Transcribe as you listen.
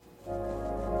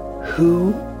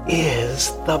Who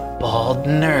is the bald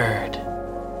nerd?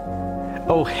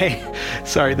 Oh, hey,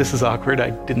 sorry, this is awkward. I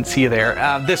didn't see you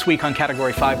there. This week on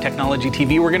Category 5 Technology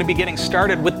TV, we're going to be getting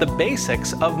started with the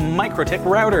basics of MikroTik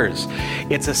routers.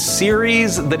 It's a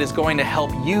series that is going to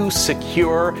help you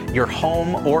secure your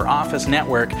home or office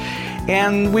network.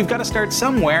 And we've got to start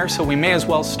somewhere, so we may as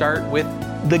well start with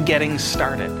the getting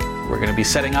started. We're going to be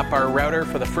setting up our router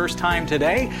for the first time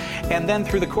today, and then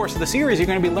through the course of the series, you're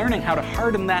going to be learning how to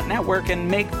harden that network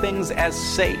and make things as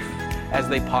safe as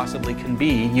they possibly can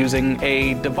be using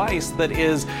a device that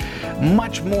is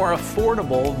much more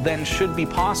affordable than should be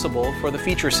possible for the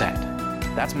feature set.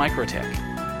 That's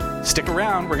MikroTik. Stick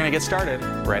around, we're going to get started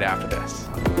right after this.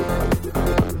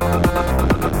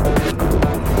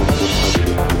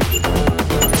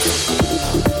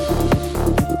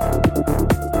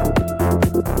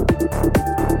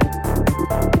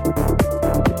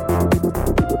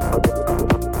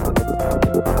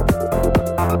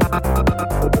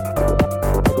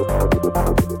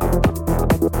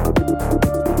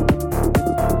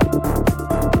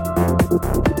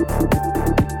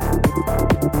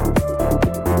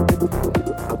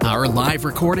 Our live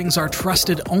recordings are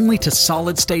trusted only to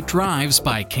solid-state drives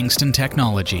by Kingston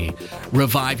Technology.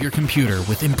 Revive your computer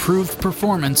with improved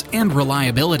performance and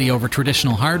reliability over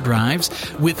traditional hard drives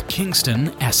with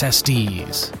Kingston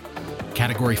SSDs.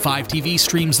 Category 5 TV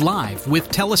streams live with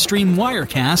Telestream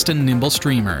Wirecast and Nimble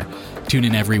Streamer. Tune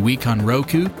in every week on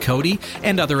Roku, Kodi,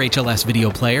 and other HLS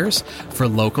video players. For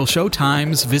local show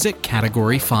times, visit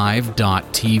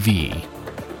category5.tv.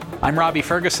 I'm Robbie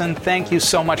Ferguson. Thank you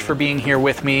so much for being here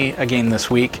with me again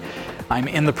this week. I'm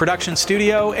in the production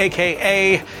studio,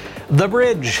 aka The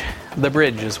Bridge. The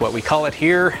Bridge is what we call it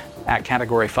here at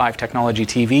Category 5 Technology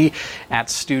TV at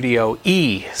Studio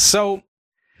E. So,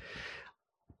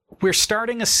 we're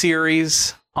starting a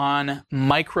series on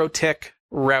MikroTik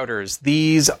routers.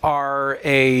 These are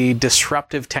a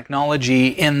disruptive technology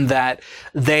in that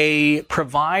they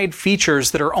provide features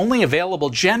that are only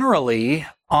available generally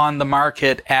on the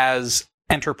market as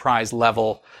enterprise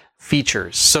level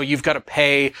features. So you've got to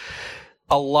pay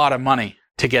a lot of money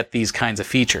to get these kinds of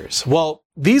features. Well,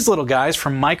 these little guys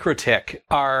from MikroTik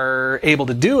are able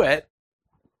to do it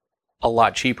a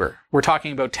lot cheaper. We're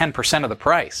talking about 10% of the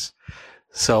price.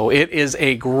 So it is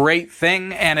a great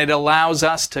thing, and it allows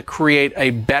us to create a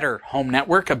better home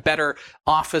network, a better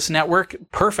office network,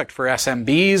 perfect for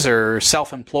SMBs or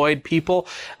self-employed people.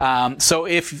 So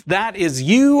if that is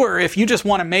you, or if you just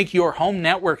want to make your home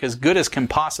network as good as can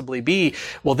possibly be,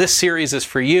 well, this series is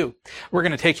for you. I'm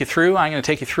going to take you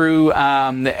through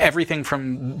everything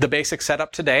from the basic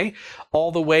setup today,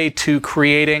 all the way to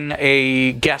creating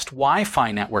a guest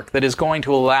Wi-Fi network that is going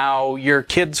to allow your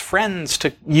kids' friends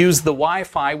to use the Wi-Fi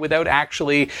without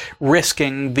actually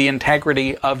risking the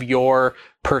integrity of your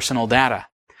personal data.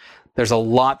 There's a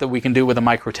lot that we can do with a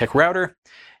MikroTik router,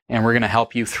 and we're going to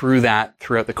help you through that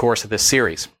throughout the course of this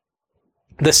series.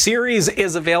 The series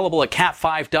is available at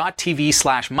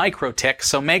cat5.tv/MikroTik,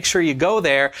 so make sure you go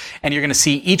there and you're going to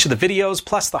see each of the videos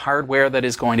plus the hardware that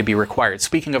is going to be required.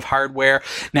 Speaking of hardware,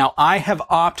 now I have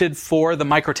opted for the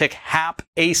MikroTik HAP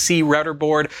AC router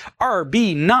board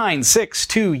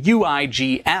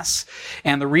RB962UIGS,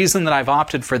 and the reason that I've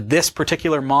opted for this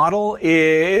particular model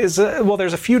is, well,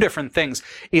 there's a few different things.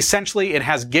 Essentially, it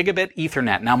has gigabit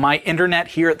Ethernet. Now, my internet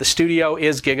here at the studio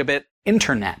is gigabit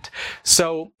internet.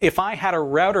 So if I had a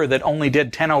router that only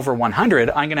did 10 over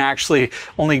 100, I'm going to actually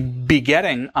only be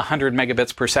getting 100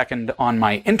 megabits per second on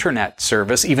my internet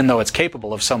service, even though it's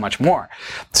capable of so much more.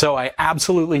 So I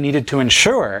absolutely needed to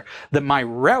ensure that my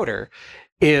router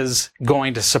is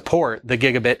going to support the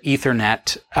gigabit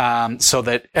Ethernet, and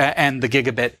the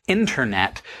gigabit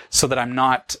internet, so that I'm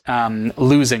not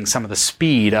losing some of the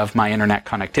speed of my internet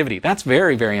connectivity. That's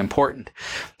very, very important.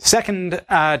 Second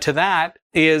to that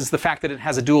is the fact that it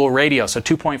has a dual radio, so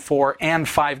 2.4 and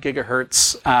 5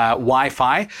 gigahertz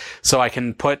Wi-Fi. So I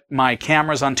can put my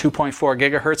cameras on 2.4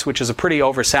 gigahertz, which is a pretty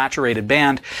oversaturated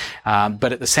band,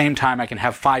 but at the same time I can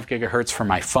have 5 gigahertz for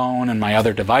my phone and my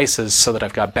other devices so that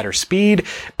I've got better speed,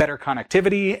 better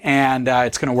connectivity, and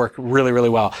it's going to work really, really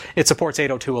well. It supports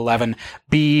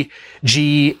 802.11b,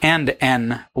 G, and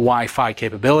N Wi-Fi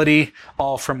capability,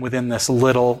 all from within this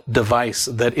little device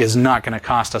that is not going to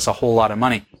cost us a whole lot of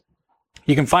money.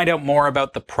 You can find out more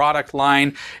about the product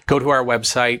line. Go to our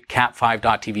website,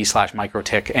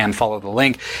 cat5.tv/MikroTik, and follow the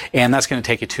link. And that's going to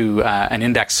take you to an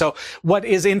index. So what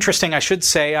is interesting, I should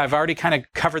say, I've already kind of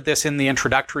covered this in the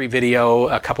introductory video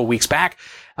a couple weeks back,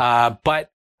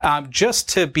 but just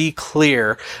to be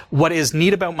clear, what is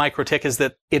neat about MikroTik is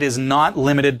that it is not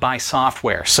limited by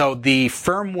software. So the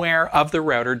firmware of the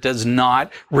router does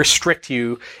not restrict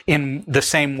you in the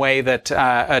same way that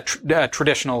a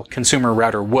traditional consumer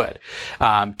router would.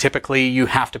 Typically, you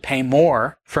have to pay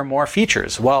more for more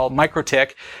features. Well,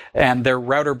 MikroTik and their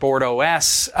router board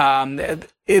OS,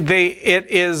 it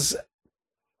is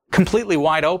completely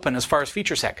wide open as far as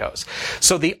feature set goes.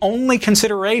 So the only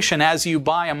consideration as you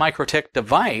buy a MikroTik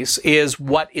device is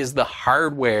what is the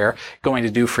hardware going to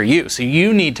do for you. So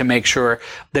you need to make sure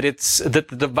that that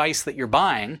the device that you're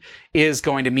buying is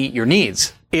going to meet your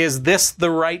needs. Is this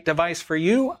the right device for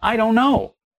you? I don't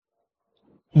know.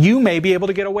 You may be able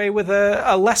to get away with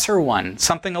a lesser one,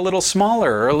 something a little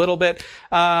smaller or a little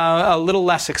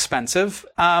less expensive.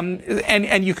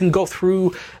 And you can go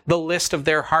through the list of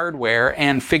their hardware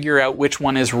and figure out which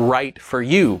one is right for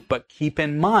you. But keep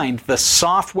in mind the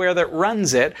software that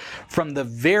runs it, from the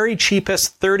very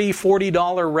cheapest $30,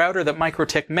 $40 router that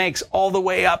MikroTik makes all the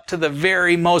way up to the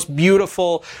very most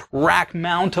beautiful rack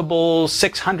mountable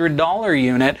 $600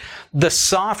 unit. The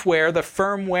software, the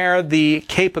firmware, the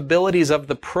capabilities of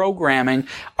the programming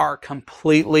are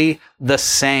completely the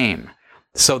same.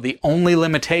 So the only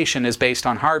limitation is based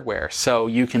on hardware. So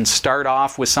you can start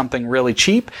off with something really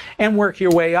cheap and work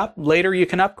your way up. Later you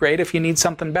can upgrade if you need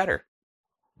something better.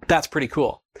 That's pretty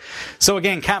cool. So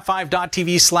again,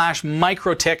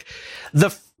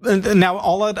 cat5.tv/MikroTik. Now,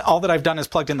 all that I've done is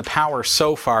plugged in the power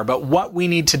so far, but what we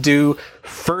need to do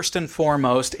first and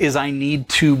foremost is I need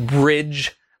to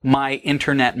bridge my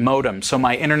internet modem. So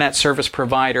my internet service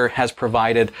provider has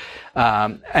provided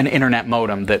an internet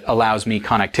modem that allows me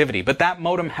connectivity. But that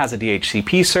modem has a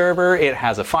DHCP server, it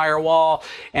has a firewall,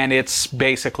 and it's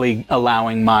basically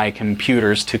allowing my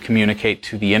computers to communicate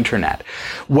to the internet.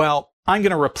 Well, I'm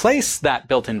going to replace that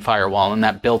built-in firewall and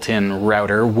that built-in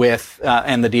router with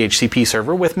and the DHCP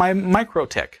server with my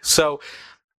MikroTik. So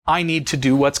I need to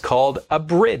do what's called a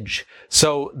bridge.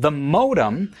 So the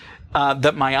modem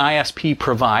that my ISP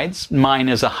provides, mine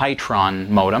is a Hytron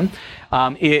modem,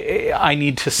 I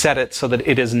need to set it so that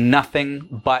it is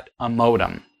nothing but a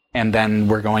modem. And then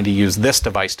we're going to use this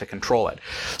device to control it.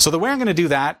 So the way I'm going to do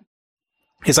that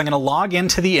is I'm going to log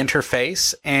into the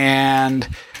interface, and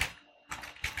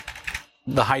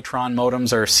the Hytron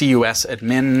modems are CUS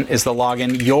admin is the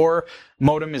login. Your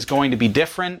modem is going to be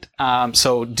different,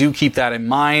 so do keep that in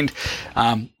mind.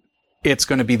 It's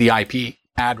going to be the IP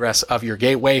address of your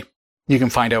gateway. You can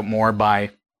find out more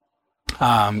by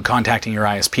contacting your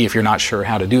ISP if you're not sure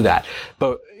how to do that.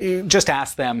 But just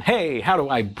ask them, hey, how do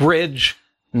I bridge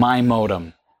my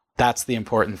modem? That's the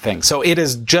important thing. So it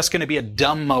is just going to be a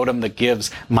dumb modem that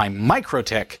gives my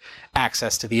MikroTik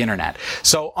access to the internet.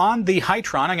 So on the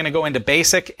Hytron, I'm going to go into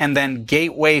basic and then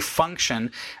gateway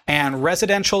function, and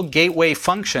residential gateway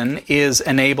function is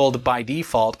enabled by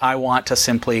default. I want to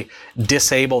simply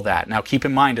disable that. Now keep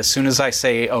in mind, as soon as I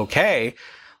say okay,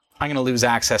 I'm going to lose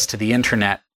access to the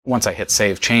internet once I hit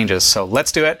save changes. So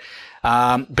let's do it,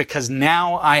 because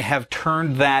now I have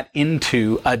turned that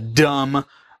into a dumb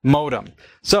modem.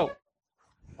 So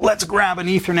let's grab an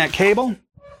Ethernet cable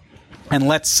and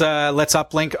let's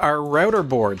uplink our router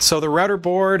board. So the router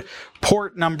board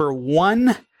port number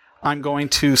 1, I'm going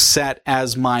to set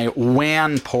as my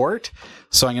WAN port.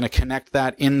 So I'm going to connect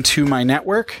that into my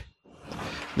network.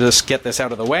 Just get this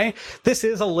out of the way. This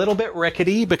is a little bit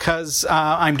rickety because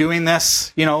I'm doing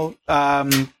this,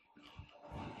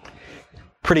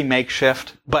 pretty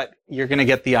makeshift, but you're going to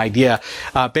get the idea.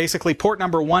 Basically, port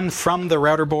number 1 from the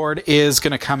router board is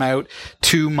going to come out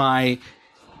to my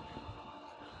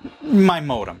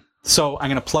modem. So I'm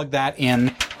going to plug that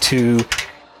in to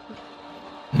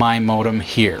my modem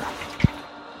here.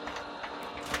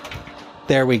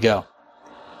 There we go.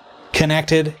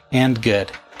 Connected and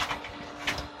good.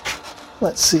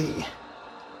 Let's see.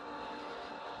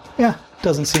 Yeah,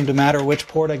 doesn't seem to matter which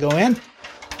port I go in.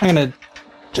 I'm going to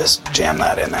just jam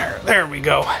that in there. There we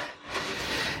go.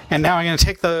 And now I'm going to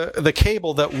take the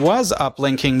cable that was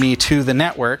uplinking me to the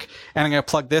network, and I'm going to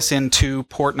plug this into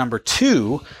port number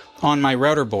 2 on my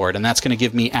router board, and that's going to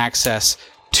give me access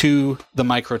to the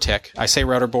MikroTik. I say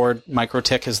router board,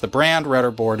 MikroTik is the brand,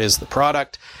 router board is the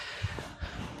product.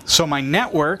 So my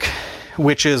network,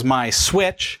 which is my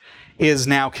switch, is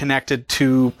now connected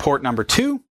to port number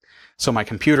 2. So my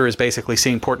computer is basically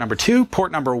seeing port number 2.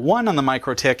 Port number 1 on the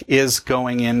MikroTik is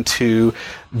going into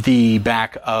the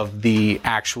back of the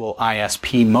actual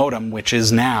ISP modem, which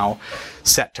is now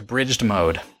set to bridged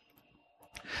mode.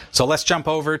 So let's jump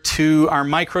over to our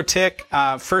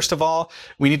MikroTik. First of all,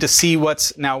 we need to see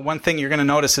now one thing you're going to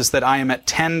notice is that I am at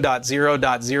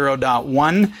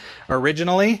 10.0.0.1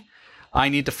 originally. I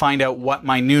need to find out what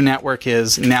my new network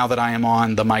is now that I am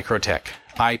on the MikroTik.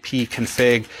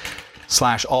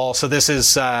 ipconfig/all. So this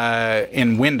is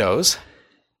in Windows.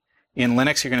 In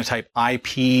Linux, you're going to type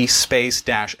IP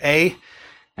 -A,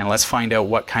 and let's find out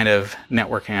what kind of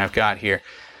networking I've got here.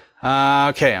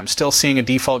 Okay, I'm still seeing a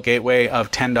default gateway of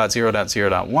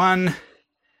 10.0.0.1.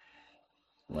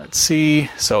 Let's see.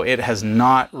 So it has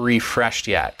not refreshed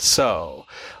yet. So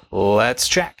let's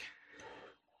check.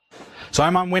 So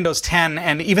I'm on Windows 10,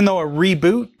 and even though a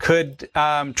reboot could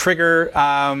trigger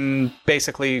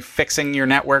basically fixing your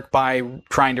network by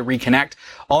trying to reconnect,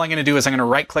 all I'm going to do is I'm going to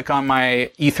right-click on my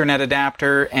Ethernet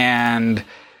adapter and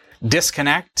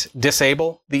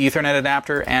disable the Ethernet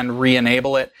adapter and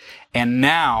re-enable it. And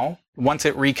now, once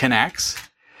it reconnects,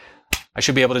 I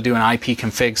should be able to do an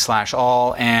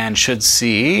ipconfig/all and should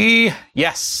see,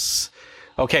 yes.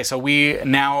 Okay, so we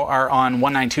now are on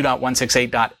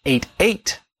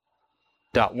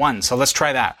 192.168.88.1. So let's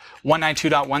try that.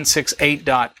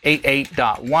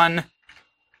 192.168.88.1.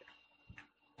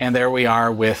 And there we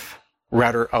are with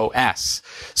Router OS.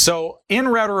 So in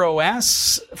Router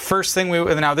OS, first thing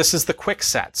now this is the quick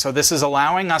set. So this is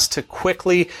allowing us to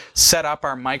quickly set up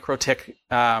our MikroTik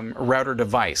router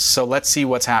device. So let's see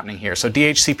what's happening here. So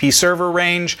DHCP server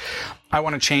range, I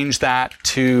want to change that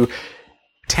to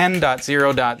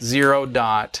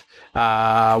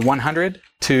 10.0.0.100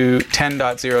 to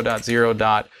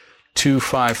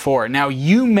 10.0.0.254. Now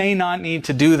you may not need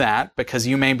to do that because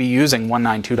you may be using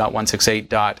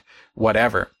 192.168.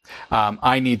 Whatever.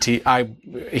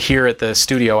 Here at the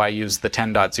studio, I use the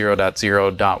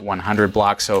 10.0.0.100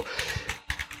 block. So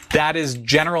that is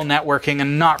general networking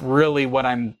and not really what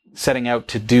I'm setting out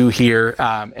to do here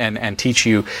and teach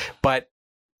you. But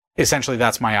essentially,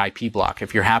 that's my IP block.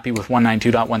 If you're happy with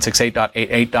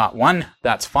 192.168.88.1,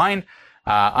 that's fine.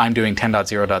 I'm doing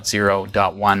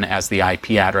 10.0.0.1 as the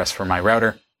IP address for my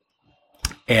router,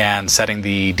 and setting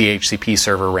the DHCP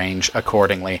server range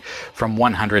accordingly from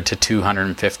 100 to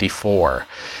 254.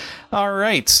 All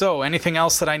right, so anything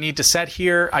else that I need to set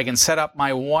here? I can set up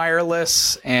my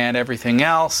wireless and everything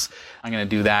else. I'm going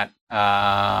to do that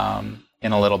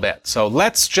in a little bit. So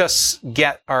let's just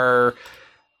get our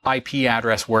IP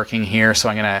address working here. So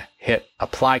I'm going to hit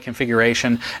apply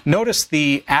configuration. Notice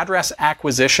the address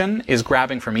acquisition is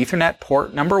grabbing from Ethernet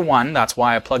port number 1. That's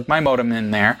why I plugged my modem in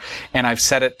there, and I've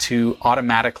set it to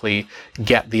automatically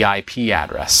get the IP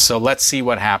address. So let's see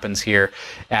what happens here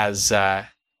as I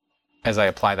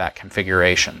apply that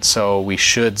configuration. So we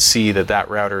should see that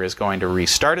router is going to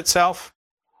restart itself.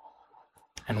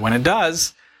 And when it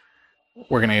does,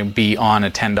 we're going to be on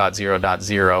a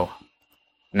 10.0.0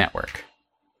 network.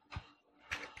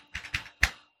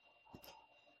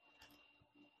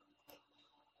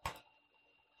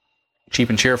 Cheap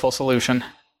and cheerful solution.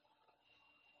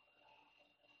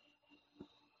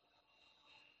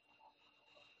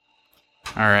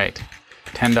 All right,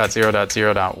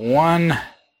 10.0.0.1.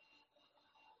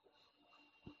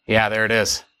 Yeah, there it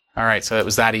is. All right, so it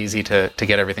was that easy to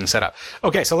get everything set up.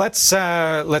 Okay, so let's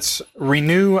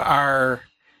renew our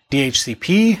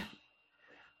DHCP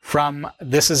from,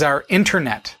 this is our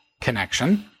internet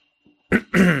connection.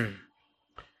 And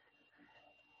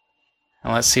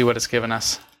let's see what it's given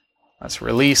us. Let's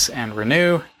release and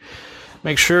renew.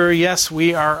 Make sure, yes,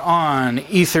 we are on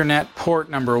Ethernet port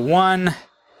number 1.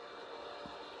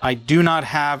 I do not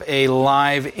have a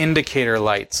live indicator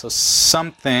light, so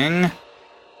something...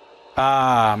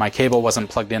 my cable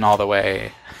wasn't plugged in all the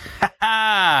way.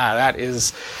 That is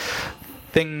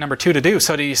thing number 2 to do.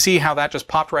 So do you see how that just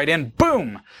popped right in?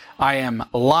 Boom! I am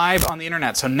live on the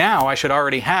internet. So now I should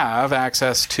already have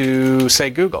access to,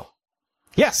 say, Google.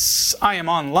 Yes, I am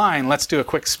online. Let's do a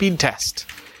quick speed test.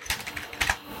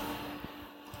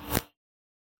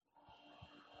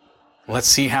 Let's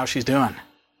see how she's doing.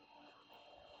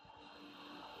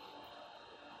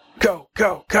 Go,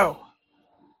 go, go.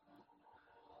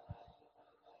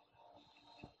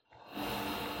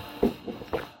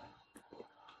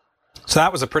 So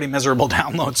that was a pretty miserable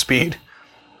download speed.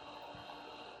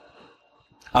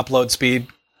 Upload speed,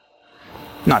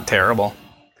 not terrible.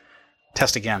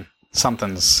 Test again.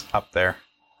 Something's up there.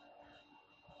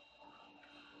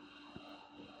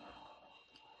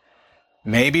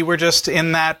 Maybe we're just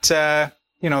in that,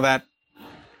 that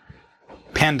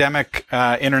pandemic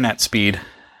internet speed.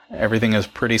 Everything is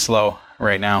pretty slow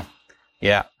right now.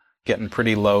 Yeah, getting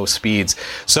pretty low speeds.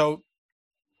 So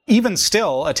even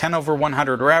still, a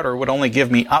 10/100 router would only give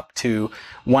me up to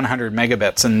 100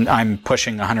 megabits, and I'm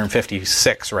pushing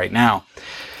 156 right now.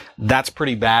 That's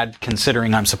pretty bad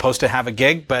considering I'm supposed to have a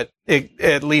gig, but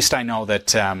at least I know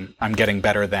that I'm getting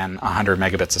better than 100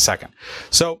 megabits a second.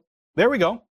 So there we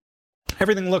go.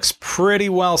 everything looks pretty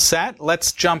well set.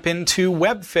 Let's jump into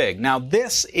WebFig. Now,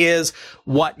 this is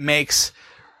what makes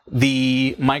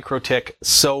the MikroTik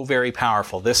so very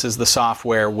powerful. This is the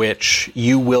software which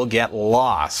you will get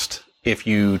lost if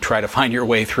you try to find your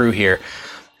way through here.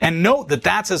 And note that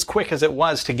that's as quick as it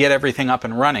was to get everything up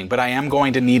and running, but I am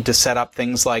going to need to set up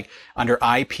things like under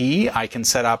IP, I can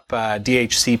set up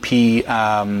DHCP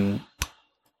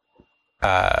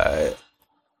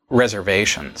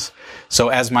reservations. So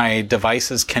as my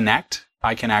devices connect,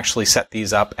 I can actually set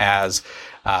these up as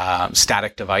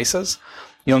static devices.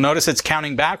 You'll notice it's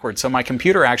counting backwards, so my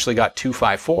computer actually got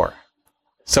 254.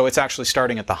 So it's actually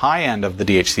starting at the high end of the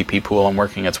DHCP pool and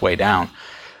working its way down,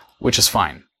 which is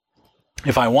fine.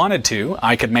 If I wanted to,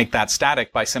 I could make that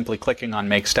static by simply clicking on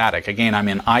Make Static. Again, I'm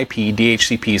in IP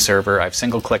DHCP server. I've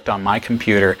single-clicked on my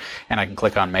computer, and I can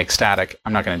click on Make Static.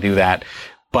 I'm not going to do that,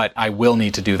 but I will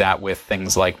need to do that with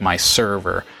things like my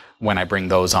server when I bring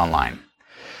those online.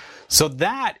 So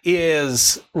that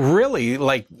is really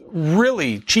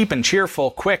cheap and cheerful,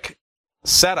 quick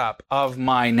setup of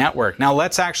my network. Now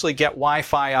let's actually get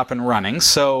Wi-Fi up and running.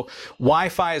 So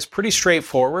Wi-Fi is pretty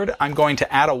straightforward. I'm going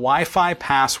to add a Wi-Fi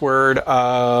password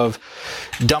of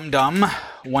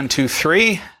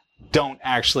dumdum123. Don't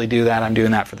actually do that. I'm doing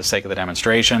that for the sake of the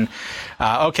demonstration.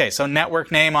 Okay, so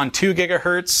network name on 2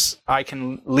 gigahertz. I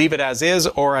can leave it as is,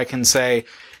 or I can say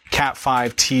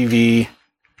Cat5 TV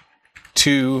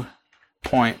 2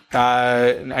 point.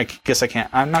 I guess I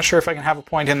can't. I'm not sure if I can have a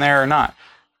point in there or not.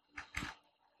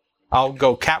 I'll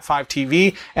go Cat5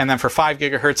 TV, and then for 5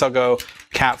 gigahertz, I'll go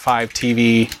Cat5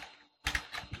 TV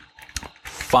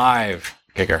 5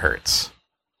 gigahertz.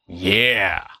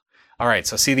 Yeah. All right,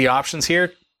 so see the options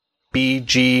here?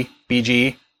 BG,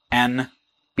 BG, N,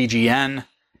 BGN,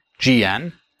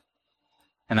 GN.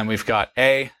 And then we've got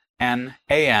A, N,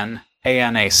 AN,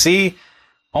 ANAC,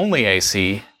 only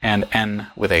AC, and N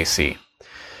with AC.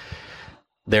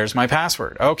 There's my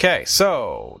password. Okay,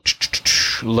 so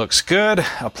looks good.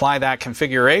 Apply that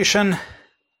configuration.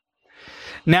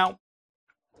 Now,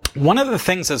 one of the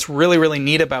things that's really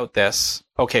neat about this,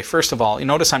 okay, first of all, you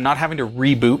notice I'm not having to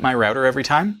reboot my router every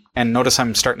time. And notice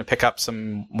I'm starting to pick up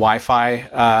some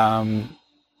Wi-Fi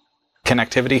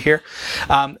connectivity here.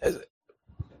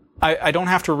 I don't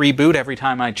have to reboot every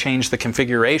time I change the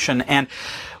configuration. And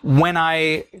when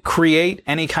I create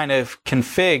any kind of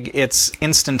config, it's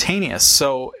instantaneous.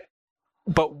 So,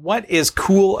 but what is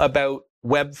cool about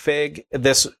WebFig,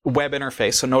 this web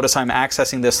interface, so notice I'm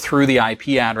accessing this through the IP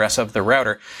address of the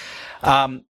router,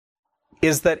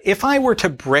 is that if I were to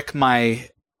brick my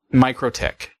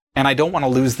MikroTik, and I don't want to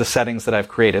lose the settings that I've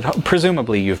created,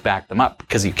 presumably you've backed them up,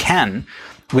 because you can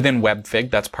within WebFig,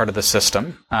 that's part of the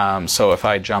system. So if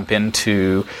I jump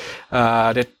into,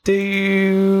 I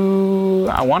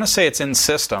want to say it's in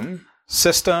system,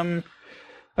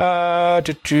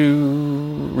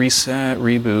 reset,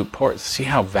 reboot, port. See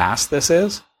how vast this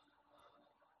is?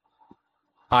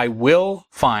 I will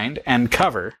find and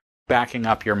cover backing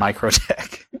up your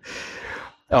MikroTik.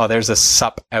 Oh, there's a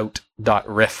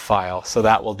supout.rif file, so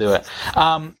that will do it.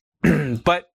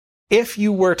 But if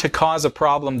you were to cause a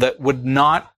problem that would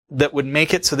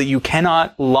make it so that you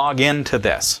cannot log into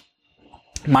this,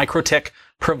 MikroTik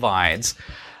provides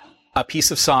a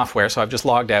piece of software, so I've just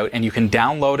logged out, and you can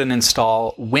download and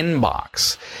install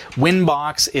Winbox.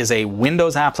 Winbox is a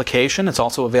Windows application. It's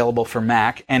also available for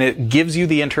Mac, and it gives you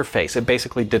the interface. It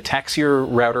basically detects your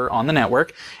router on the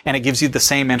network, and it gives you the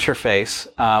same interface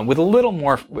with a little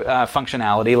more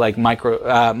functionality like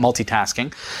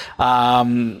multitasking.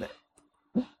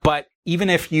 But even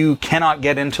if you cannot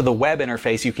get into the web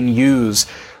interface, you can use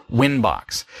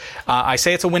Winbox. I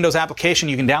say it's a Windows application.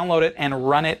 You can download it and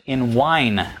run it in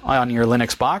Wine on your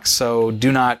Linux box, so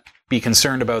do not be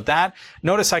concerned about that.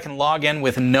 Notice I can log in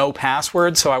with no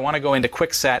password, so I want to go into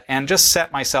Quick Set and just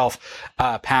set myself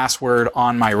a password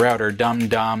on my router,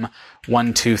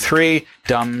 dumdum123,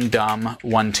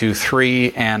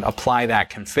 dumdum123, and apply that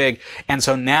config. And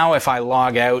so now if I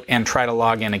log out and try to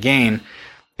log in again,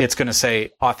 it's going to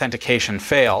say authentication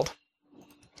failed.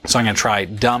 So I'm going to try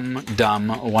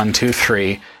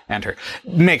dumdum123, enter.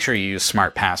 Make sure you use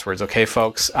smart passwords, okay,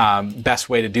 folks? Best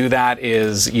way to do that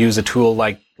is use a tool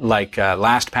like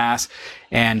LastPass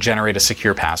and generate a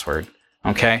secure password,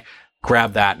 okay?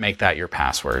 Grab that, make that your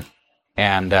password,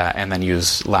 and then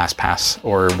use LastPass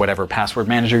or whatever password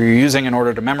manager you're using in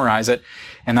order to memorize it,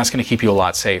 and that's going to keep you a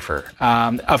lot safer.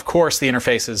 Of course, the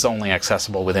interface is only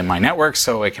accessible within my network,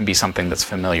 so it can be something that's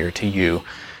familiar to you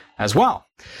as well.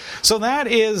 So that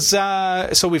is,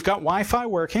 so we've got Wi-Fi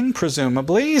working,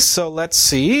 presumably. So let's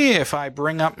see if I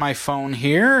bring up my phone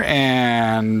here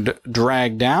and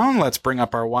drag down. Let's bring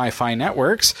up our Wi-Fi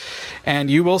networks.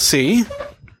 And you will see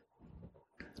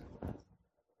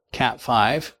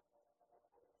Cat5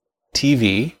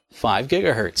 TV 5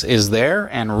 gigahertz is there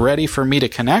and ready for me to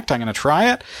connect. I'm going to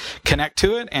try it, connect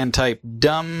to it, and type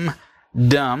dum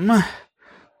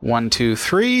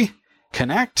 123.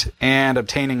 Connect, and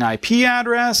obtaining IP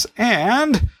address,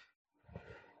 and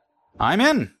I'm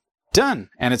in. Done.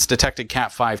 And it's detected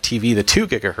Cat5 TV, the 2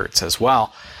 gigahertz as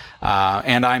well.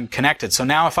 And I'm connected. So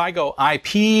now if I go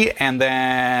IP and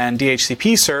then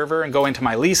DHCP server and go into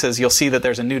my leases, you'll see that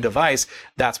there's a new device.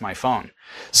 That's my phone.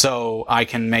 So I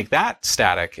can make that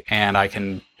static, and I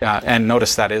can, and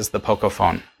notice that is the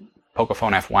Pocophone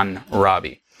F1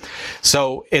 Robbie.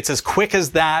 So it's as quick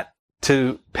as that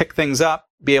to pick things up,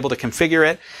 be able to configure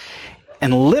it.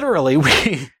 And literally,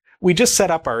 we just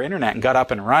set up our internet and got up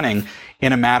and running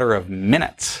in a matter of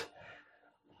minutes.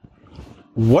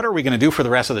 What are we going to do for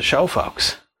the rest of the show,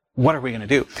 folks? What are we going to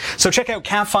do? So check out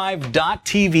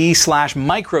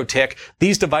cat5.tv/MikroTik.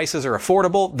 These devices are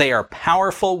affordable. They are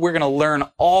powerful. We're going to learn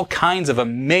all kinds of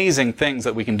amazing things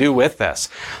that we can do with this.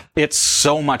 It's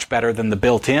so much better than the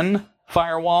built-in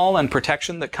firewall and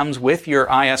protection that comes with your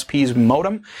ISP's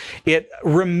modem. It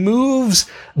removes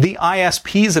the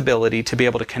ISP's ability to be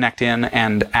able to connect in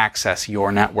and access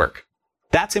your network.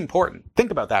 That's important.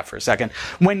 Think about that for a second.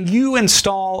 When you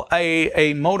install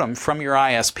a modem from your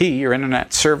ISP, your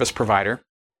internet service provider,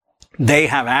 they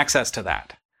have access to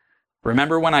that.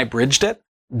 Remember when I bridged it?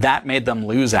 That made them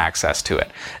lose access to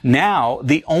it. Now,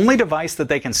 the only device that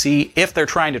they can see if they're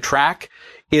trying to track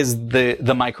is the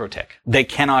MikroTik. They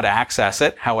cannot access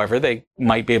it. However, they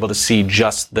might be able to see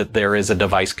just that there is a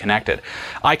device connected.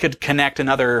 I could connect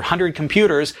another 100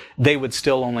 computers. They would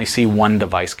still only see one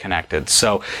device connected.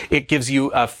 So it gives you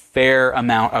a fair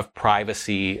amount of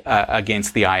privacy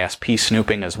against the ISP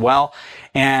snooping as well.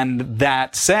 And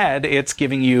that said, it's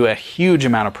giving you a huge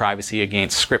amount of privacy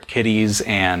against script kiddies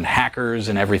and hackers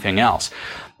and everything else.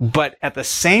 But at the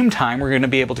same time, we're going to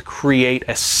be able to create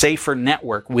a safer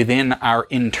network within our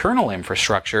internal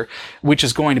infrastructure, which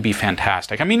is going to be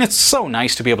fantastic. I mean, it's so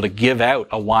nice to be able to give out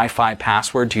a Wi-Fi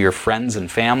password to your friends and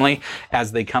family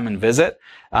as they come and visit.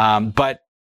 But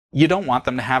you don't want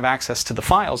them to have access to the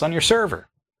files on your server,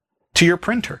 to your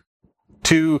printer,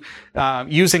 to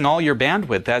using all your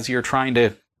bandwidth as you're trying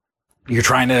to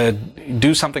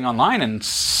do something online and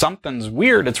something's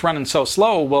weird, it's running so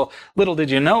slow. Well, little did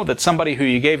you know that somebody who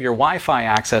you gave your Wi-Fi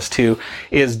access to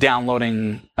is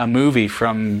downloading a movie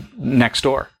from next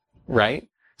door, right?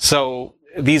 So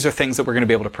these are things that we're going to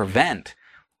be able to prevent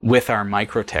with our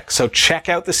MikroTik. So check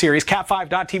out the series,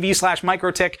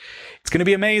 cat5.tv/MikroTik. It's going to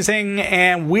be amazing,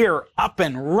 and we're up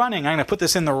and running. I'm going to put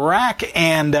this in the rack,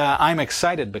 and I'm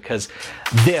excited because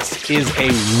this is a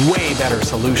way better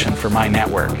solution for my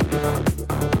network.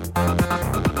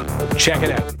 Check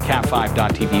it out,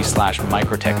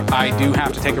 cat5.tv/MikroTik. I do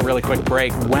have to take a really quick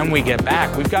break. When we get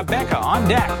back, we've got Becca on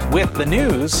deck with the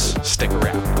news. Stick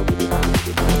around.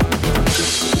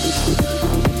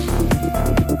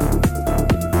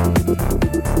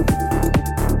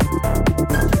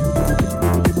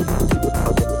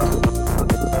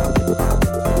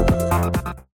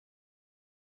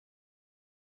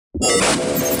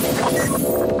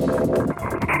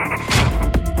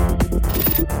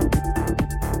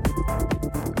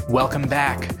 Welcome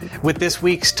back. With this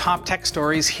week's top tech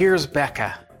stories, here's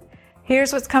Becca.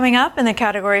 Here's what's coming up in the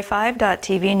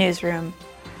Category5.tv newsroom.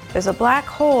 There's a black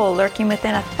hole lurking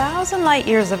within 1,000 light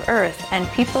years of Earth, and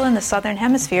people in the southern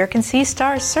hemisphere can see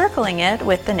stars circling it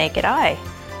with the naked eye.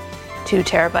 2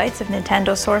 terabytes of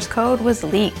Nintendo source code was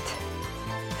leaked.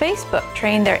 Facebook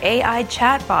trained their AI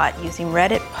chatbot using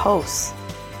Reddit posts.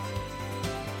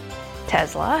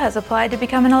 Tesla has applied to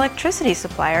become an electricity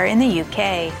supplier in the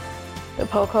UK. The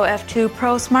Poco F2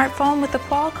 Pro smartphone with the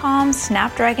Qualcomm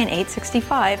Snapdragon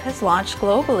 865 has launched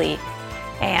globally.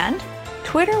 And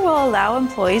Twitter will allow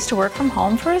employees to work from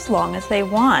home for as long as they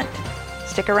want.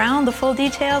 Stick around, the full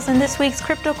details in this week's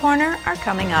Crypto Corner are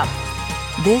coming up.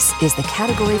 This is the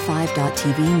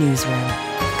Category5.tv newsroom,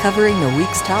 covering the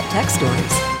week's top tech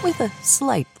stories with a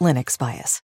slight Linux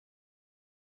bias.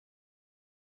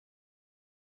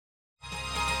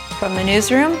 From the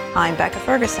newsroom, I'm Becca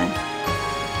Ferguson.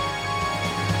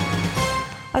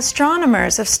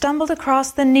 Astronomers have stumbled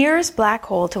across the nearest black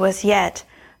hole to us yet.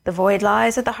 The void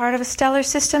lies at the heart of a stellar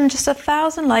system just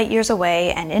 1,000 light years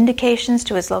away, and indications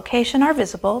to its location are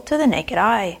visible to the naked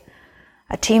eye.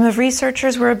 A team of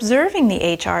researchers were observing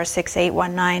the HR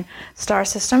 6819 star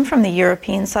system from the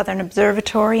European Southern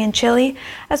Observatory in Chile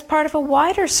as part of a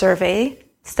wider survey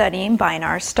studying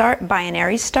binary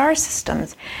star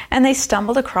systems, and they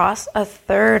stumbled across a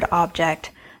third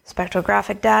object.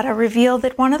 Spectrographic data revealed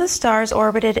that one of the stars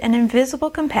orbited an invisible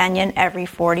companion every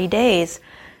 40 days.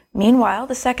 Meanwhile,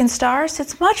 the second star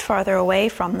sits much farther away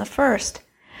from the first.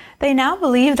 They now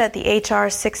believe that the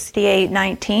HR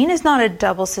 6819 is not a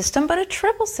double system, but a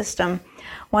triple system,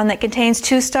 one that contains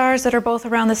two stars that are both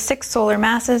around the 6 solar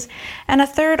masses, and a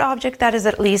third object that is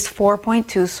at least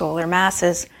 4.2 solar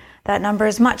masses. That number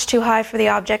is much too high for the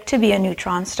object to be a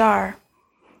neutron star.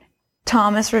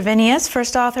 Thomas Ravinius,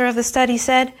 first author of the study,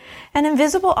 said, "An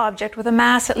invisible object with a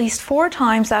mass at least 4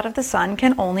 times that of the Sun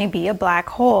can only be a black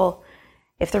hole.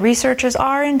 If the researchers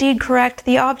are indeed correct,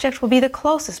 the object will be the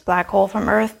closest black hole from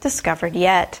Earth discovered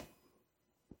yet."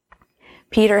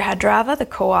 Peter Hadrava, the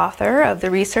co-author of the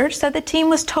research, said the team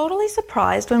was totally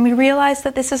surprised when we realized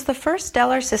that this is the first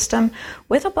stellar system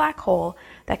with a black hole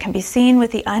that can be seen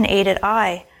with the unaided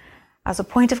eye. As a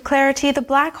point of clarity, the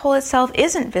black hole itself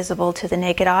isn't visible to the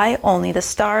naked eye, only the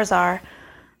stars are.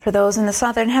 For those in the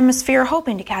southern hemisphere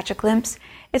hoping to catch a glimpse,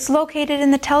 it's located in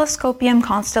the Telescopium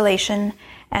constellation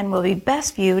and will be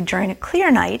best viewed during a clear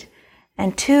night,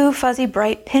 and 2 fuzzy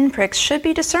bright pinpricks should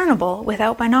be discernible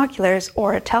without binoculars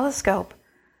or a telescope.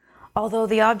 Although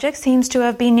the object seems to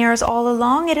have been near us all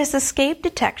along, it has escaped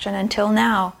detection until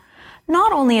now.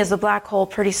 Not only is the black hole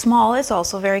pretty small, it's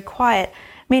also very quiet,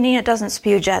 meaning it doesn't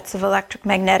spew jets of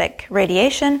electromagnetic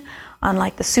radiation,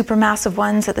 unlike the supermassive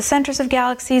ones at the centers of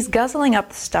galaxies guzzling up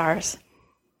the stars.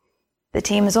 The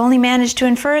team has only managed to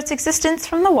infer its existence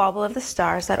from the wobble of the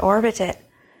stars that orbit it.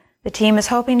 The team is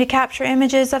hoping to capture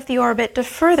images of the orbit to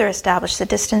further establish the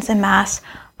distance and mass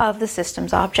of the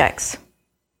system's objects.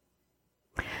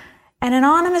 An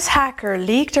anonymous hacker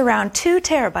leaked around 2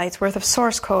 terabytes worth of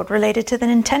source code related to the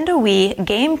Nintendo Wii,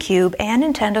 GameCube, and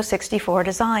Nintendo 64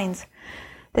 designs.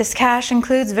 This cache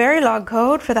includes Verilog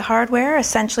code for the hardware,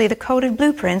 essentially the coded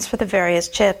blueprints for the various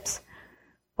chips.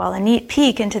 While a neat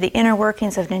peek into the inner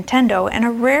workings of Nintendo and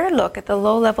a rare look at the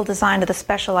low-level design of the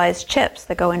specialized chips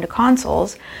that go into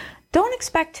consoles, don't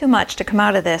expect too much to come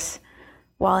out of this.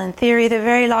 While in theory the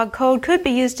Verilog code could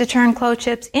be used to turn Clo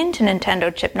chips into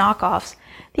Nintendo chip knockoffs,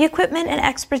 the equipment and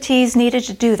expertise needed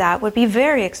to do that would be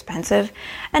very expensive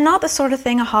and not the sort of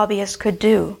thing a hobbyist could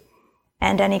do.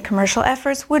 And any commercial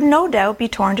efforts would no doubt be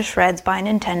torn to shreds by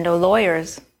Nintendo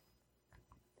lawyers.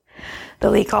 The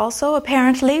leak also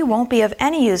apparently won't be of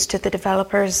any use to the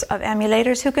developers of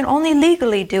emulators who can only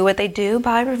legally do what they do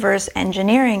by reverse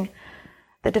engineering.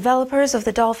 The developers of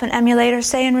the Dolphin emulator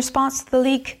say in response to the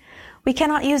leak, "We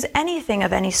cannot use anything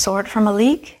of any sort from a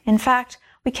leak. In fact,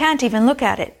 we can't even look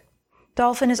at it.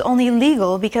 Dolphin is only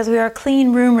legal because we are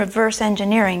clean room reverse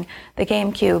engineering the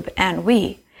GameCube and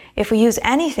Wii. If we use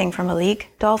anything from a leak,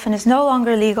 Dolphin is no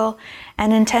longer legal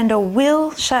and Nintendo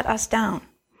will shut us down.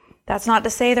 That's not to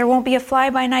say there won't be a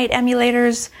fly-by-night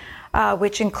emulators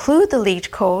which include the leaked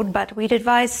code, but we'd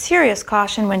advise serious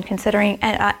caution when considering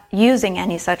using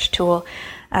any such tool,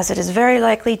 as it is very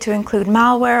likely to include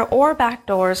malware or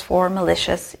backdoors for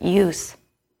malicious use."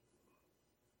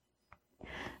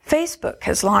 Facebook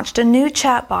has launched a new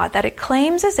chatbot that it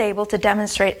claims is able to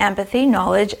demonstrate empathy,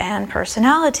 knowledge, and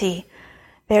personality.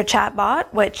 Their chatbot,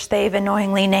 which they've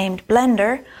annoyingly named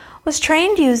Blender, was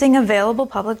trained using available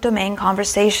public domain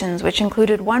conversations, which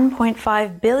included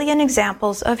 1.5 billion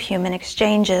examples of human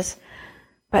exchanges.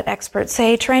 But experts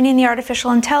say training the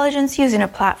artificial intelligence using a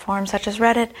platform such as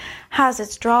Reddit has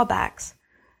its drawbacks.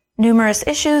 Numerous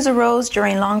issues arose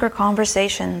during longer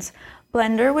conversations.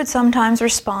 Blender would sometimes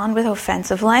respond with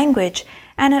offensive language,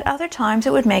 and at other times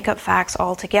it would make up facts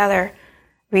altogether.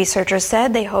 Researchers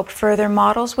said they hoped further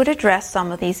models would address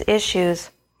some of these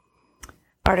issues.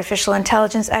 Artificial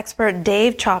intelligence expert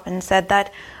Dave Chopin said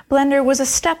that Blender was a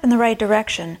step in the right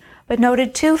direction, but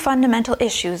noted 2 fundamental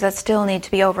issues that still need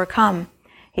to be overcome.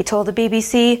 He told the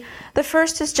BBC, "The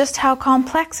first is just how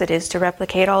complex it is to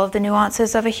replicate all of the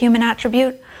nuances of a human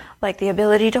attribute, like the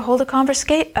ability to hold a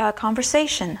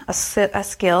conversation, a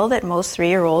skill that most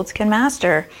 3-year-olds can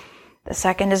master. The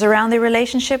second is around the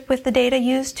relationship with the data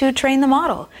used to train the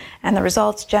model and the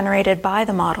results generated by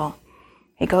the model."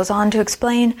 He goes on to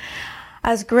explain,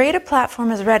 "As great a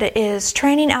platform as Reddit is,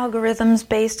 training algorithms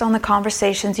based on the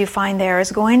conversations you find there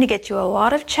is going to get you a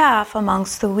lot of chaff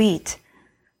amongst the wheat."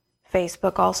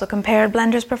 Facebook also compared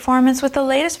Blender's performance with the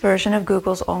latest version of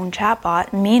Google's own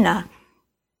chatbot, Mina.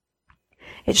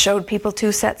 It showed people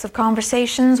 2 sets of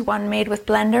conversations, one made with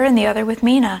Blender and the other with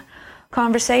Mina.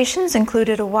 Conversations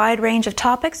included a wide range of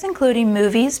topics, including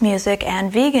movies, music,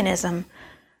 and veganism.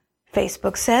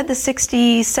 Facebook said the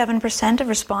 67% of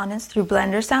respondents through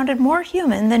Blender sounded more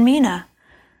human than Mina.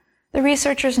 The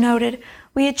researchers noted,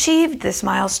 "We achieved this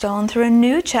milestone through a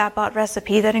new chatbot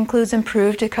recipe that includes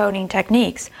improved decoding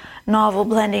techniques, novel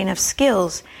blending of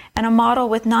skills, and a model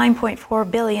with 9.4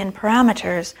 billion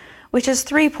parameters, which is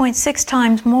 3.6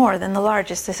 times more than the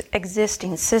largest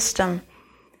existing system."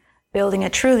 Building a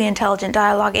truly intelligent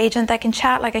dialogue agent that can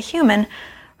chat like a human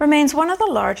remains one of the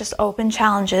largest open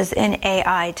challenges in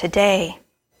AI today.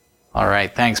 All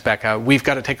right, thanks, Becca. We've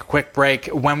got to take a quick break.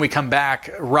 When we come back,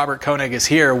 Robert Koenig is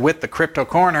here with the Crypto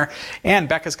Corner, and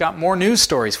Becca's got more news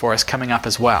stories for us coming up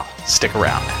as well. Stick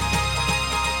around.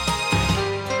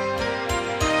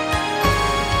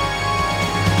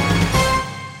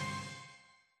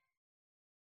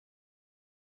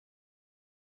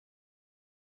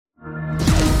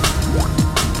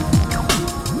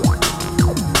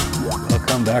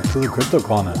 Welcome back to the Crypto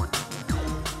Corner.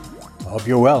 I hope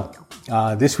you're well.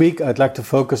 This week, I'd like to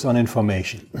focus on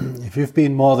information. If you've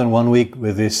been more than 1 week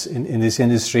with this in this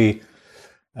industry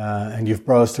and you've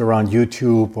browsed around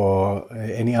YouTube or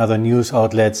any other news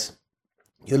outlets,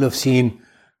 you'll have seen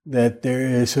that there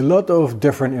is a lot of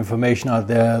different information out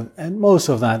there, and most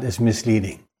of that is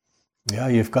misleading. Yeah,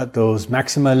 you've got those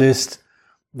maximalists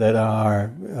that are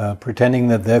pretending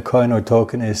that their coin or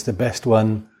token is the best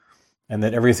one and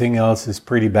that everything else is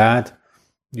pretty bad.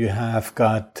 You have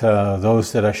got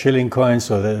those that are shilling coins,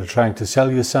 so that are trying to sell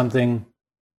you something.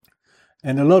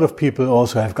 And a lot of people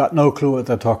also have got no clue what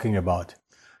they're talking about.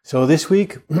 So this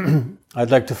week,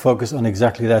 I'd like to focus on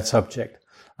exactly that subject.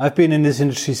 I've been in this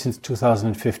industry since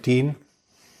 2015.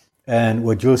 And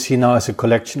what you'll see now is a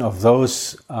collection of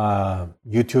those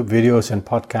YouTube videos and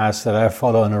podcasts that I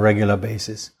follow on a regular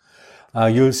basis.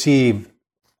 You'll see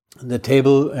the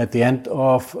table at the end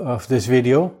of this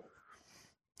video.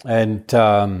 And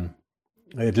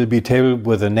it'll be tabled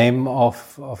with the name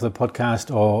of the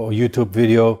podcast or YouTube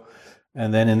video.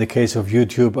 And then in the case of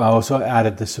YouTube, I also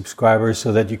added the subscribers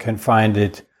so that you can find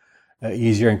it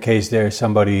easier in case there's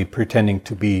somebody pretending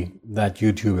to be that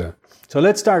YouTuber. So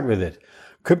let's start with it.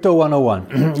 Crypto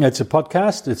 101. It's a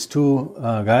podcast. It's two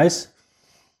guys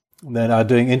that are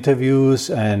doing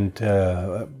interviews and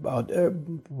about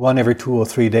one every 2 or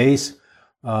 3 days.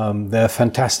 They're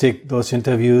fantastic, those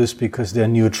interviews, because they're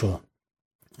neutral.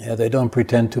 Yeah, they don't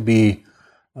pretend to be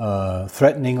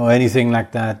threatening or anything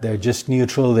like that. They're just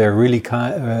neutral. They're really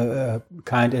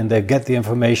kind, and they get the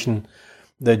information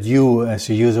that you as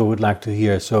a user would like to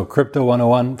hear. So Crypto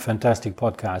 101, fantastic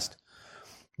podcast.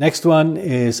 Next one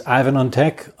is Ivan on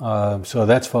Tech. So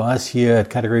that's for us here at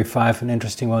Category 5, an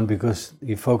interesting one because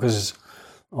he focuses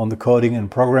on the coding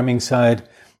and programming side.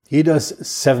 He does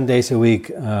 7 days a week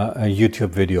a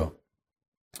YouTube video.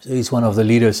 So he's one of the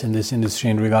leaders in this industry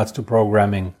in regards to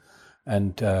programming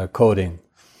and coding.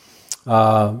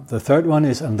 The third one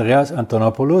is Andreas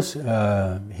Antonopoulos.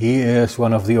 He is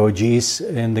one of the OGs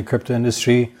in the crypto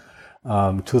industry.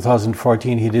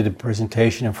 2014, he did a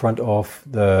presentation in front of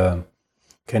the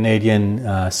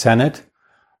Canadian Senate.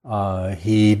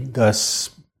 He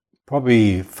does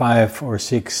probably 5 or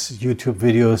 6 YouTube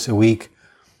videos a week.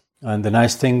 And the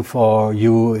nice thing for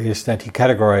you is that he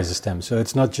categorizes them. So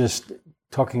it's not just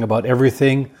talking about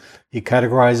everything. He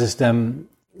categorizes them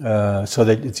so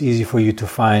that it's easy for you to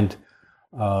find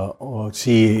or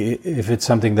see if it's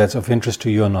something that's of interest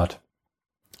to you or not.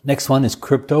 Next one is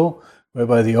Crypto,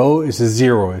 whereby the O is a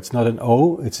 0. It's not an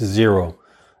O, it's a 0.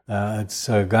 It's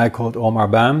a guy called Omar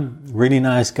Bam. Really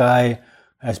nice guy.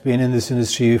 Has been in this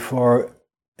industry for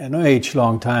an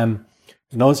long time.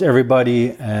 Knows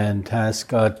everybody and has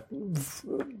got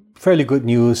fairly good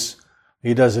news.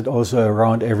 He does it also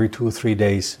around every 2 or 3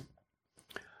 days.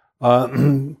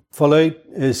 Followed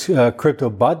is Crypto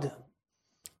Bud,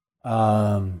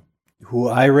 who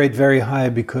I rate very high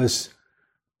because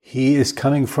he is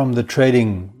coming from the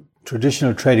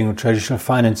traditional trading or traditional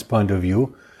finance point of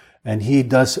view. And he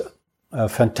does a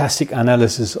fantastic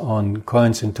analysis on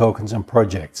coins and tokens and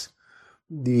projects.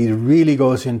 He really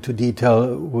goes into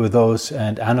detail with those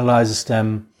and analyzes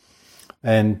them,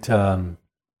 and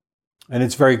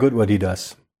it's very good what he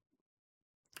does.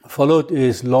 Followed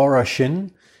is Laura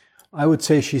Shin. I would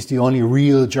say she's the only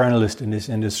real journalist in this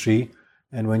industry,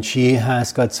 and when she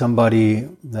has got somebody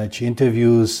that she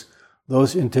interviews,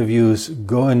 those interviews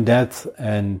go in depth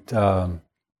and are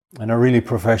really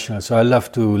professional. So I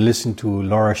love to listen to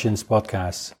Laura Shin's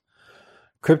podcasts.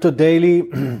 Crypto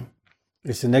Daily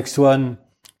is the next one.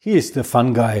 He is the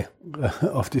fun guy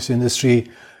of this industry.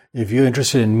 If you're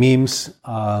interested in memes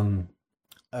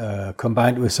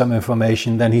combined with some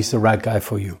information, then he's the right guy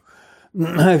for you.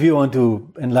 If you want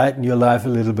to enlighten your life a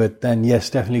little bit, then yes,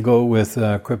 definitely go with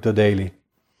Crypto Daily.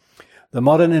 The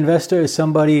modern investor is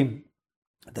somebody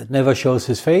that never shows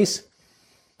his face.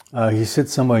 He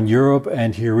sits somewhere in Europe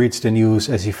and he reads the news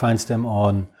as he finds them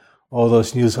on all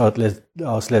those news outlets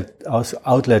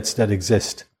that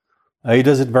exist. He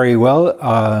does it very well.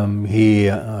 He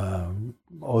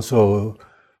also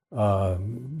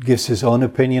gives his own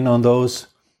opinion on those.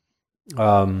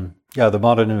 The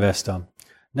modern investor.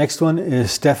 Next one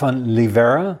is Stefan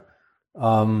Livera.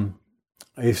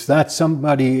 If that's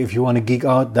somebody, if you want to geek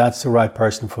out, that's the right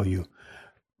person for you.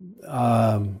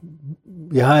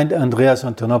 Behind Andreas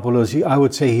Antonopoulos, I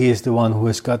would say he is the one who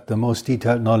has got the most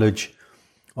detailed knowledge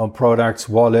on products,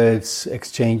 wallets,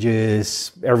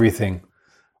 exchanges, everything.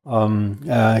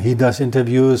 He does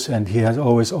interviews and he has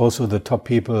always also the top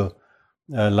people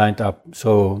lined up.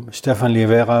 So Stefan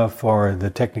Livera for the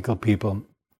technical people.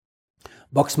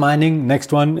 Box mining,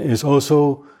 next one is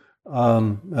also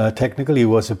technical. He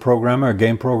was a programmer, a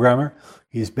game programmer.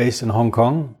 He's based in Hong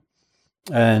Kong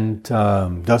and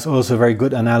does also very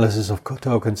good analysis of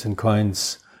tokens and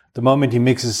coins. At the moment, he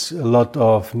mixes a lot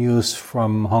of news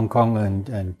from Hong Kong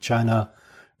and China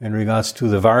in regards to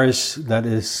the virus that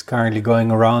is currently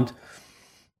going around.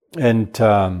 And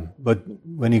but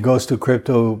when he goes to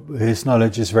crypto, his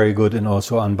knowledge is very good and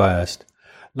also unbiased.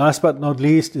 Last but not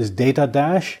least is Data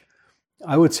Dash.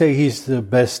 I would say he's the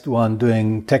best one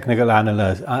doing technical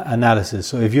analysis.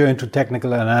 So if you're into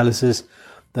technical analysis,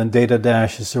 then Data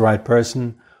Dash is the right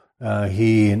person.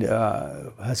 He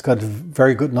has got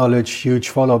very good knowledge, huge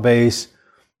follow base,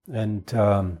 and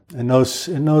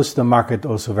knows the market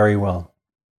also very well.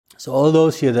 So all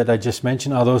those here that I just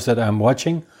mentioned are those that I'm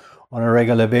watching on a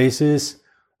regular basis.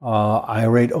 I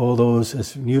rate all those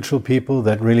as neutral people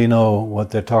that really know what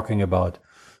they're talking about.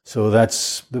 So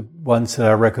that's the ones that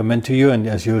I recommend to you. And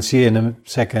as you'll see in a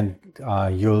second,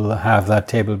 you'll have that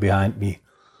table behind me.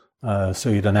 So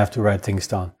you don't have to write things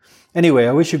down. Anyway,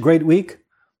 I wish you a great week.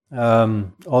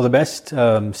 All the best.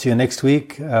 See you next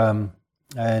week.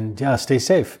 And stay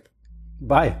safe.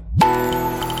 Bye.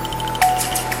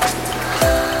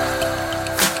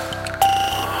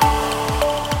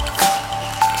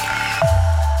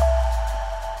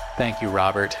 Thank you,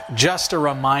 Robert. Just a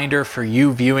reminder for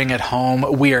you viewing at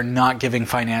home, we are not giving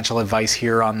financial advice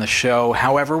here on the show.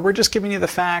 However, we're just giving you the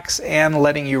facts and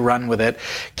letting you run with it.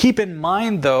 Keep in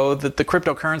mind, though, that the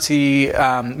cryptocurrency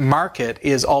market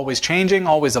is always changing,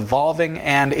 always evolving,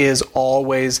 and is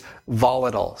always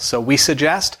volatile. So we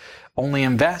suggest only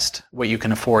invest what you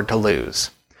can afford to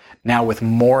lose. Now, with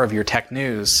more of your tech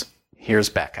news, here's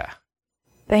Becca.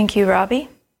 Thank you, Robbie.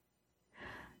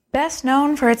 Best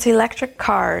known for its electric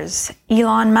cars,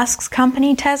 Elon Musk's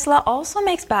company Tesla also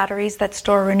makes batteries that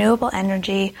store renewable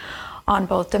energy on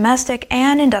both domestic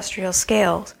and industrial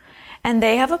scales, and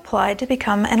they have applied to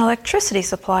become an electricity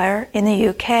supplier in the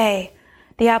UK.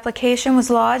 The application was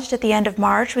lodged at the end of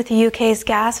March with the UK's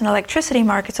Gas and Electricity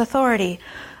Markets Authority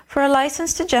for a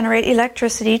license to generate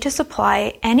electricity to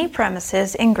supply any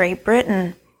premises in Great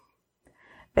Britain.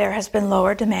 There has been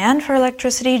lower demand for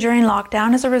electricity during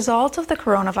lockdown as a result of the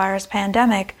coronavirus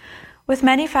pandemic, with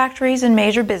many factories and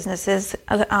major businesses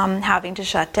having to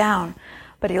shut down.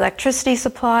 But electricity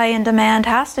supply and demand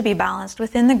has to be balanced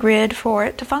within the grid for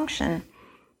it to function.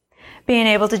 Being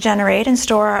able to generate and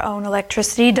store our own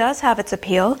electricity does have its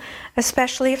appeal,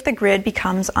 especially if the grid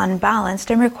becomes unbalanced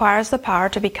and requires the power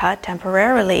to be cut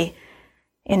temporarily.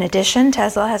 In addition,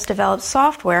 Tesla has developed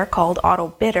software called Auto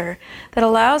Bidder that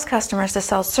allows customers to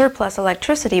sell surplus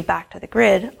electricity back to the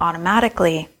grid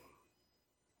automatically.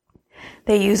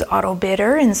 They use Auto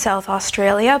Bidder in South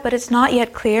Australia, but it's not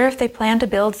yet clear if they plan to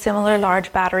build similar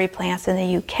large battery plants in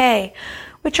the UK,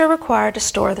 which are required to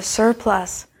store the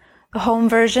surplus. The home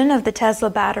version of the Tesla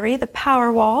battery, the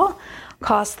Powerwall,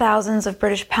 costs thousands of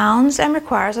British pounds and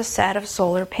requires a set of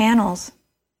solar panels.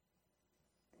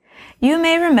 You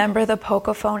may remember the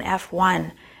Pocophone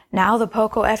F1. Now the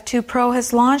Poco F2 Pro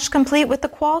has launched, complete with the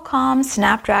Qualcomm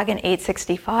Snapdragon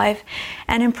 865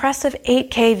 and impressive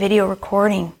 8K video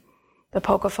recording. The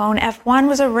Pocophone F1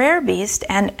 was a rare beast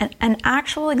and an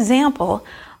actual example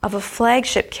of a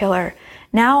flagship killer.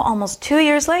 Now, almost 2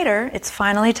 years later, it's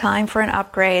finally time for an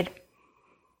upgrade.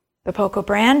 The Poco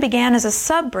brand began as a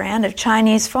sub-brand of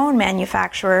Chinese phone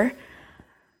manufacturer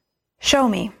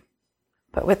Xiaomi.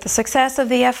 But with the success of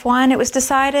the F1, it was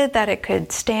decided that it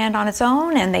could stand on its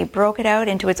own, and they broke it out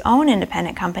into its own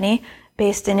independent company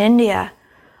based in India.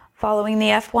 Following the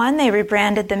F1, they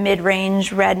rebranded the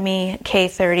mid-range Redmi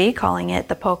K30, calling it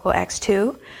the Poco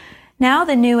X2. Now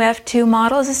the new F2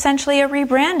 model is essentially a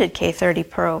rebranded K30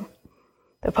 Pro.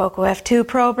 The Poco F2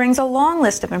 Pro brings a long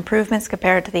list of improvements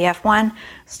compared to the F1,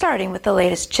 starting with the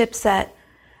latest chipset.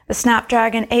 The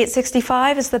Snapdragon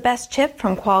 865 is the best chip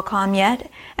from Qualcomm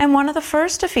yet, and one of the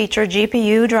first to feature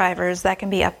GPU drivers that can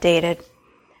be updated,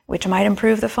 which might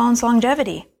improve the phone's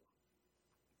longevity.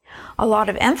 A lot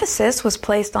of emphasis was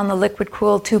placed on the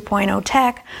liquid-cooled 2.0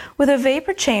 tech, with a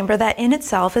vapor chamber that in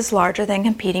itself is larger than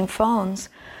competing phones.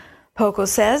 Poco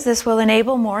says this will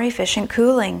enable more efficient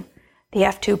cooling. The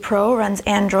F2 Pro runs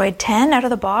Android 10 out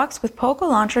of the box with Poco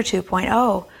Launcher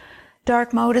 2.0.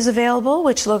 Dark mode is available,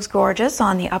 which looks gorgeous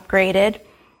on the upgraded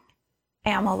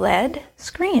AMOLED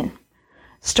screen.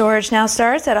 Storage now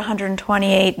starts at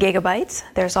 128 gigabytes.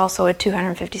 There's also a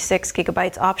 256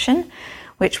 gigabytes option,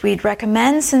 which we'd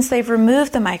recommend since they've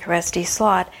removed the microSD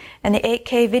slot, and the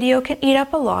 8K video can eat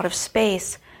up a lot of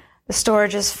space. The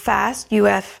storage is fast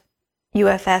UFS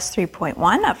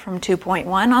 3.1, up from 2.1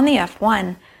 on the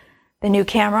F1. The new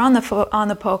camera on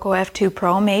the Poco F2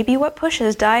 Pro may be what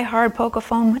pushes die-hard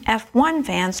Pocophone F1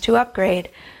 fans to upgrade.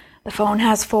 The phone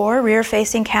has 4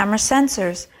 rear-facing camera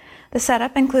sensors. The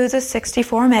setup includes a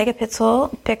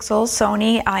 64-megapixel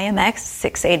Sony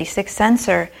IMX686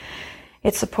 sensor.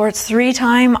 It supports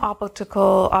 3-time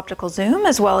optical zoom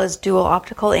as well as dual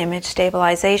optical image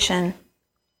stabilization.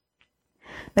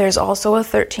 There's also a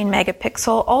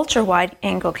 13-megapixel ultra-wide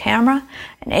angle camera,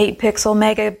 an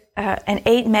 8-megapixel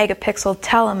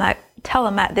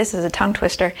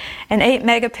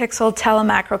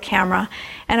telemacro camera,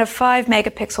 and a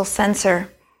 5-megapixel sensor.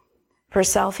 For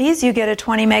selfies, you get a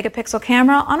 20-megapixel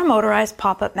camera on a motorized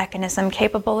pop-up mechanism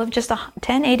capable of just a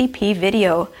 1080p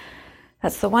video.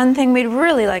 That's the one thing we'd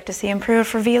really like to see improved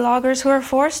for vloggers who are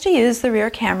forced to use the rear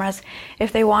cameras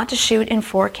if they want to shoot in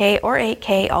 4K or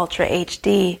 8K Ultra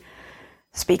HD.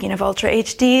 Speaking of Ultra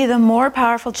HD, the more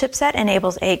powerful chipset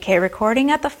enables 8K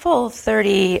recording at the full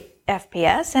 30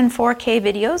 FPS, and 4K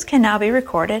videos can now be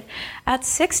recorded at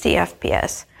 60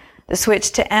 FPS. The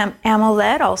switch to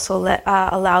AMOLED also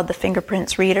allowed the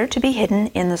fingerprints reader to be hidden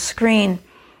in the screen.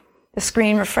 The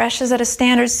screen refreshes at a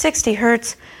standard 60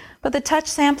 Hz, but the touch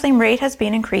sampling rate has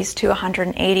been increased to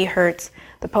 180 Hz.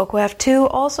 The Poco F2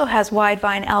 also has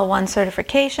Widevine L1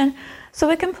 certification,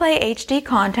 so it can play HD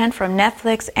content from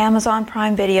Netflix, Amazon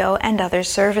Prime Video, and other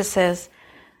services.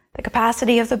 The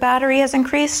capacity of the battery has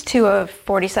increased to a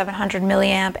 4,700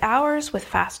 milliamp hours with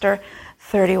faster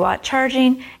 30-watt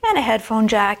charging, and a headphone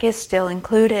jack is still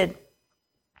included.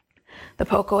 The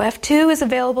Poco F2 is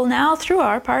available now through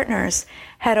our partners.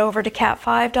 Head over to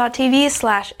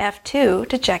cat5.tv/F2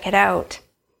 to check it out.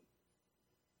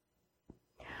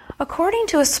 According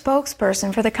to a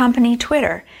spokesperson for the company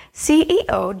Twitter,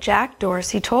 CEO Jack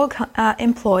Dorsey told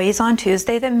employees on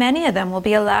Tuesday that many of them will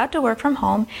be allowed to work from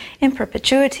home in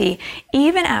perpetuity,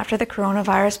 even after the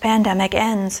coronavirus pandemic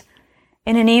ends.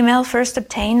 In an email first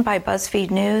obtained by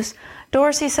BuzzFeed News,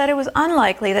 Dorsey said it was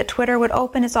unlikely that Twitter would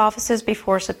open its offices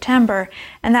before September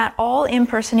and that all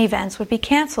in-person events would be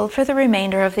canceled for the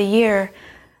remainder of the year.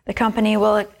 The company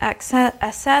will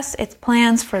assess its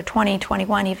plans for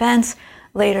 2021 events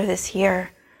later this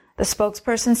year. The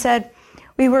spokesperson said,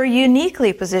 "We were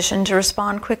uniquely positioned to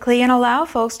respond quickly and allow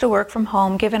folks to work from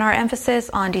home given our emphasis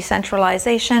on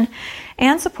decentralization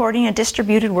and supporting a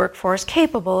distributed workforce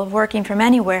capable of working from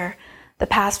anywhere. The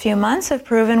past few months have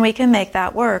proven we can make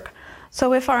that work.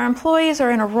 So if our employees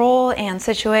are in a role and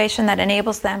situation that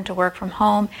enables them to work from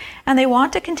home and they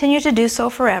want to continue to do so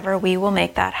forever, we will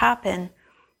make that happen.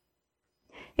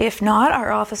 If not,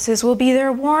 our offices will be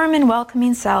their warm and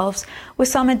welcoming selves with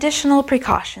some additional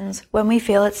precautions when we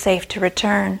feel it's safe to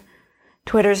return."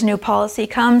 Twitter's new policy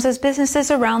comes as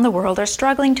businesses around the world are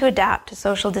struggling to adapt to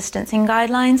social distancing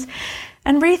guidelines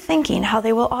and rethinking how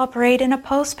they will operate in a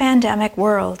post-pandemic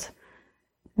world.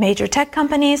 Major tech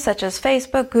companies such as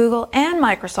Facebook, Google, and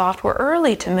Microsoft were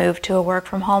early to move to a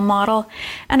work-from-home model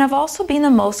and have also been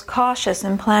the most cautious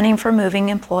in planning for moving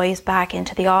employees back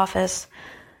into the office.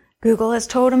 Google has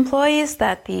told employees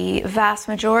that the vast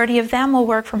majority of them will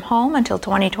work from home until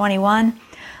 2021,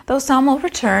 though some will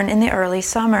return in the early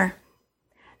summer.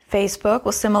 Facebook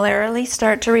will similarly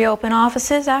start to reopen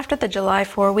offices after the July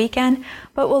 4 weekend,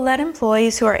 but will let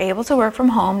employees who are able to work from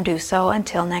home do so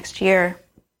until next year.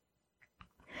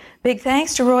 Big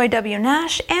thanks to Roy W.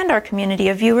 Nash and our community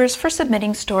of viewers for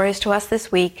submitting stories to us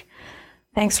this week.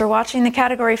 Thanks for watching the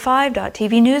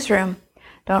Category5.tv newsroom.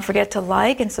 Don't forget to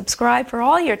like and subscribe for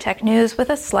all your tech news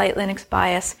with a slight Linux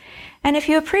bias. And if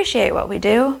you appreciate what we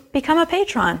do, become a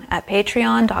patron at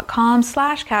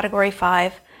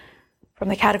patreon.com/Category5. From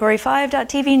the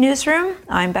Category5.tv newsroom,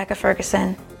 I'm Becca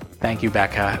Ferguson. Thank you,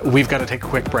 Becca. We've got to take a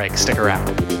quick break. Stick around.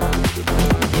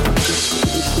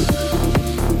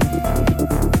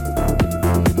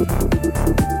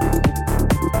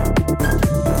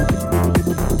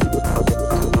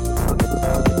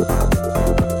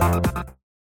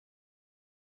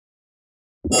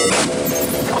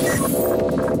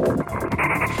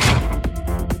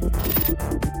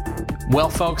 Well,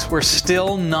 folks, we're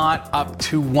still not up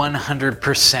to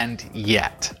 100%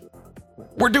 yet.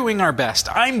 We're doing our best.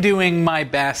 I'm doing my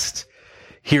best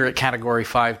here at Category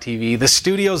 5 TV. The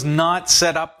studio's not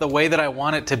set up the way that I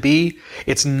want it to be.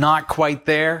 It's not quite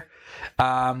there.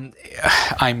 I'm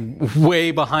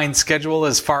way behind schedule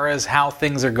as far as how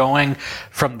things are going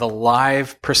from the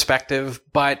live perspective,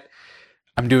 but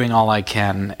I'm doing all I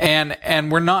can.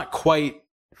 And we're not quite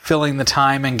filling the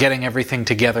time and getting everything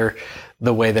together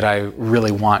the way that I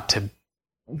really want to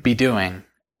be doing.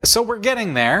 So we're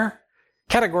getting there.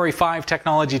 Category 5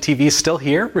 Technology TV is still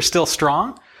here. We're still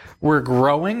strong. We're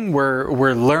growing.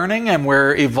 We're learning and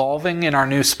we're evolving in our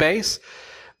new space,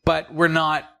 but we're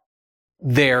not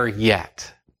there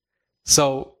yet.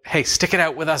 So, hey, stick it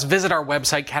out with us. Visit our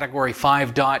website,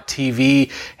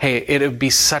 category5.tv. Hey, it would be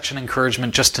such an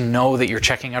encouragement just to know that you're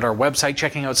checking out our website,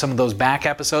 checking out some of those back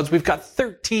episodes. We've got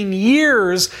 13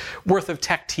 years worth of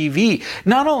tech TV.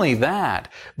 Not only that,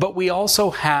 but we also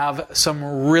have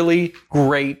some really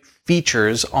great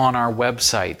features on our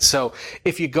website. So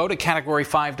if you go to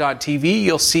category5.tv,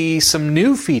 you'll see some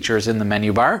new features in the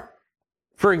menu bar.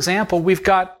 For example, we've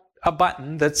got a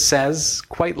button that says,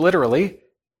 quite literally,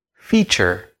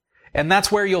 feature. And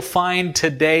that's where you'll find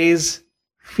today's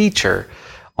feature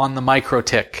on the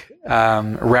MikroTik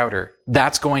router.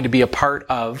 That's going to be a part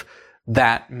of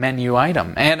that menu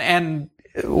item. And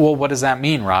well, what does that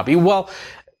mean, Robbie? Well,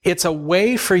 it's a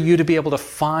way for you to be able to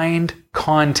find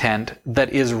content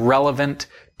that is relevant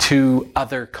to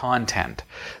other content.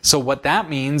 So what that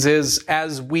means is,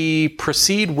 as we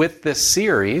proceed with this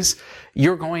series,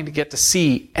 you're going to get to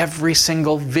see every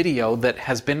single video that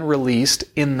has been released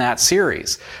in that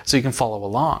series, so you can follow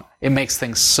along. It makes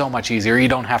things so much easier. You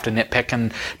don't have to nitpick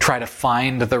and try to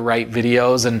find the right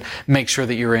videos and make sure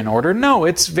that you're in order. No,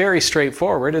 it's very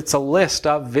straightforward. It's a list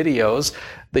of videos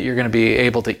that you're going to be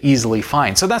able to easily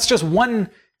find. So that's just one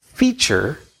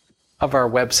feature of our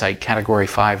website,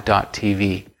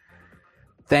 category5.tv.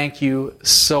 Thank you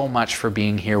so much for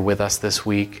being here with us this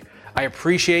week. I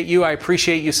appreciate you. I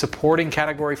appreciate you supporting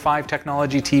Category 5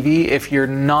 Technology TV. If you're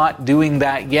not doing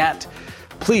that yet,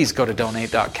 please go to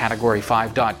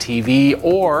donate.category5.tv,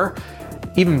 or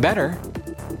even better,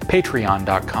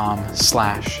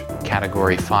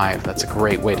 patreon.com/category5. That's a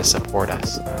great way to support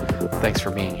us. Thanks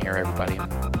for being here, everybody.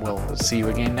 We'll see you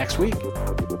again next week.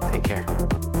 Take care.